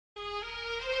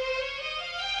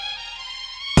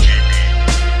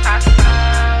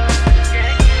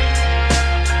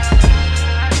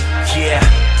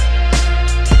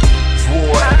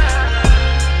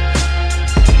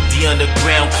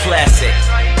underground classic.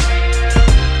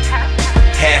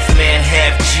 Half man,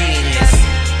 half genius.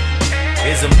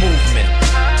 It's a movement.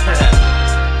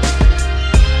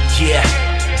 Yeah.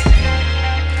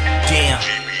 Damn.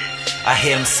 I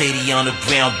hear him say the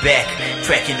underground back,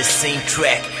 tracking the same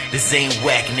track. This ain't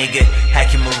whack, nigga.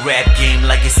 Hacking my rap game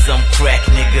like it's some crack,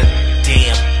 nigga.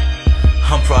 Damn.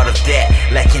 I'm proud of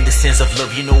that. Lacking the sense of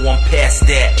love, you know I'm past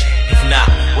that. If not,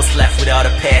 what's left without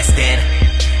a past then?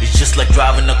 It's just like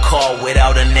driving a car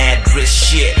without an address.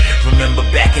 Shit, remember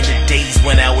back in the days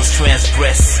when I was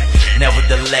transgressed.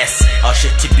 Nevertheless, all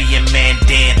shit to be a man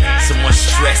then. So much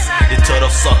stress, the thought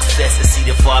of success is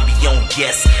either far beyond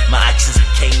guess. My actions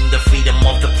became the freedom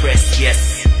of the press,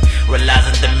 yes.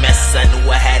 Realizing the mess, I knew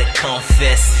I had to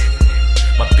confess.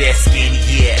 My best skin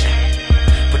yet.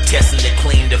 Protesting the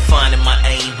claim, defining my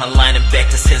aim, aligning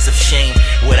back the sense of shame.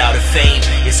 Without a fame,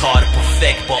 it's hard to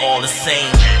perfect, but all the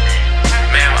same.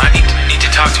 Ma'am, I need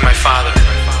to talk to my father.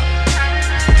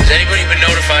 Has anybody been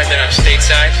notified that I'm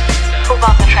stateside? Who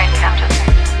bombed the train, Captain?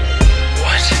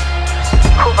 What?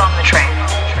 Who bombed the train?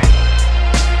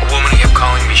 A woman kept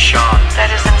calling me Sean.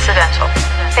 That is incidental.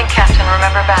 Think, Captain,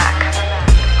 remember back.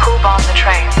 Who bombed the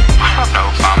train? I don't know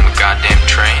if I'm the goddamn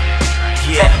train.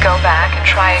 Yeah. Then go back and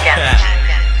try again.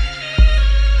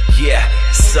 Yeah,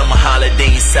 summer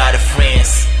holiday inside of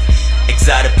France.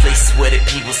 Exotic places where the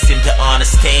people seem to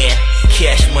understand.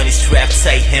 Cash money strapped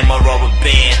tight in my rubber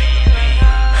band.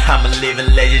 I'm a living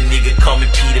legend, nigga, call me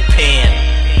Peter Pan.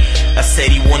 I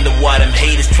said he wonder why them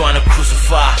haters trying to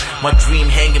crucify my dream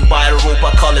hanging by the rope,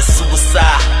 I call it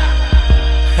suicide.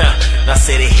 I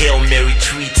said a Hail Mary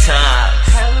 3 times.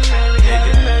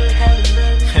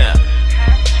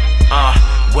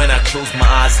 When I close my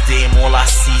eyes, damn, all I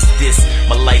see is this.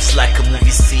 My life's like a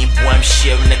movie scene, boy, I'm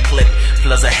sharing a clip.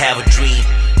 Plus I have a dream,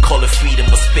 call it freedom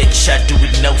of speech. I do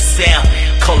it no sound,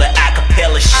 call it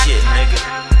acapella shit, nigga.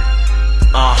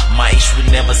 My age would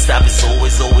never stop, it's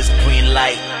always green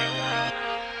light.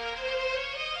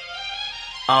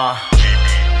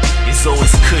 It's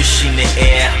always kush in the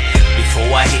air.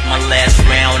 Before I hit my last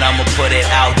round, I'ma put it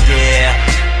out there.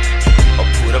 Or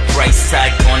put a price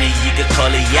tag on it, you can call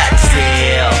it yacht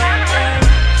sale.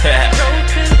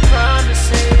 Broken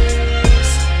promises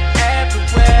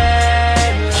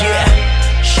everywhere. Yeah.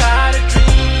 Shattered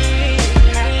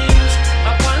dreams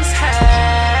I once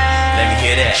had. Let me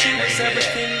hear that. She was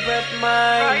everything but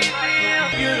mine.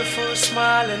 Beautiful,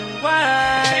 smiling,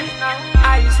 wide.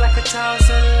 Eyes like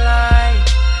 1,000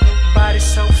 lights. Body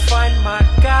so fine, my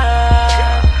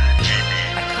God.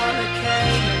 I call her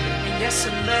Kay, and yes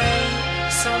it may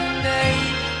someday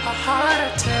a heart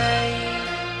attack,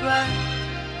 but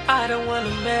I don't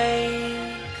wanna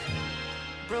make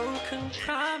broken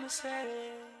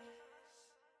promises.